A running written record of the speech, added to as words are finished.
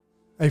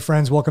Hey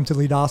friends, welcome to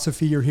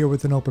Leadosophy. You're here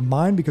with an open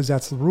mind because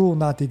that's the rule,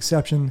 not the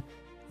exception.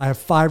 I have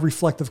 5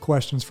 reflective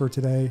questions for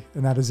today,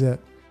 and that is it.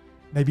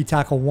 Maybe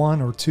tackle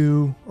 1 or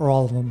 2 or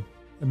all of them.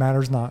 It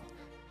matters not.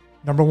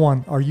 Number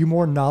 1, are you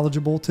more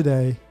knowledgeable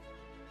today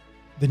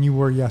than you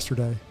were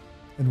yesterday?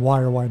 And why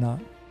or why not?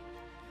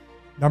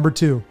 Number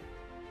 2,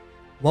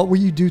 what will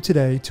you do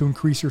today to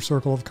increase your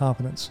circle of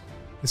competence?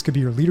 This could be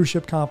your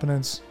leadership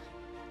competence,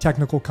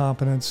 technical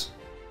competence,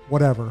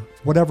 whatever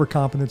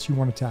competence you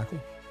want to tackle.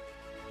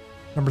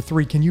 Number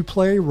 3, can you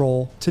play a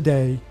role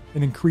today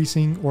in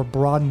increasing or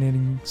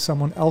broadening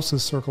someone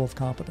else's circle of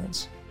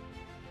competence?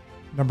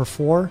 Number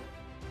 4,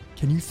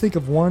 can you think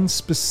of one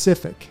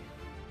specific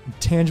and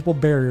tangible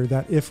barrier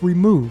that, if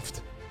removed,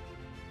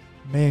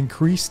 may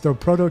increase the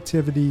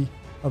productivity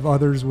of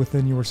others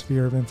within your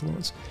sphere of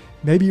influence?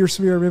 Maybe your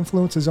sphere of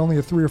influence is only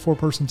a 3 or 4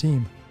 person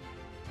team.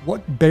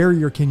 What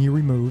barrier can you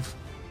remove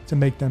to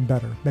make them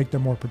better, make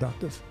them more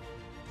productive?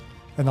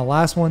 And the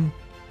last one,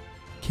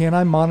 can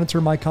I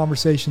monitor my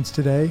conversations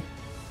today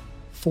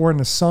for an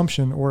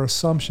assumption or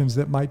assumptions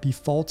that might be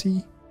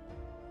faulty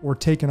or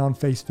taken on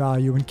face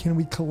value? And can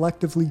we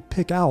collectively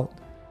pick out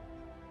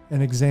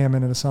and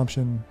examine an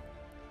assumption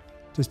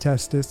to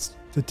test its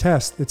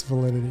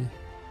validity?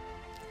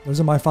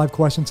 Those are my 5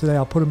 questions today.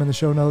 I'll put them in the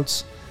show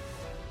notes.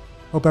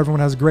 Hope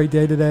everyone has a great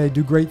day today.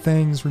 Do great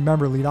things.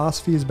 Remember,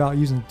 Leadosophy is about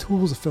using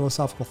tools of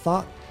philosophical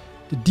thought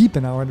to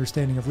deepen our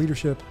understanding of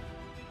leadership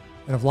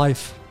and of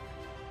life.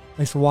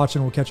 Thanks for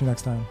watching. We'll catch you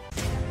next time.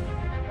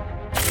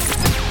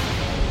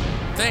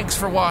 Thanks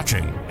for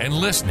watching and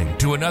listening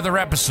to another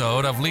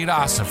episode of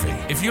Leadosophy.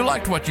 If you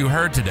liked what you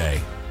heard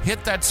today,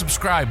 hit that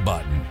subscribe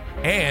button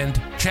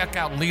and check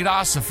out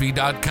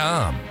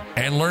Leadosophy.com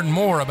and learn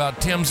more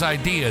about Tim's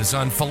ideas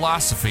on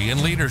philosophy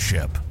and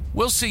leadership.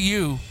 We'll see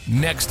you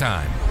next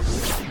time.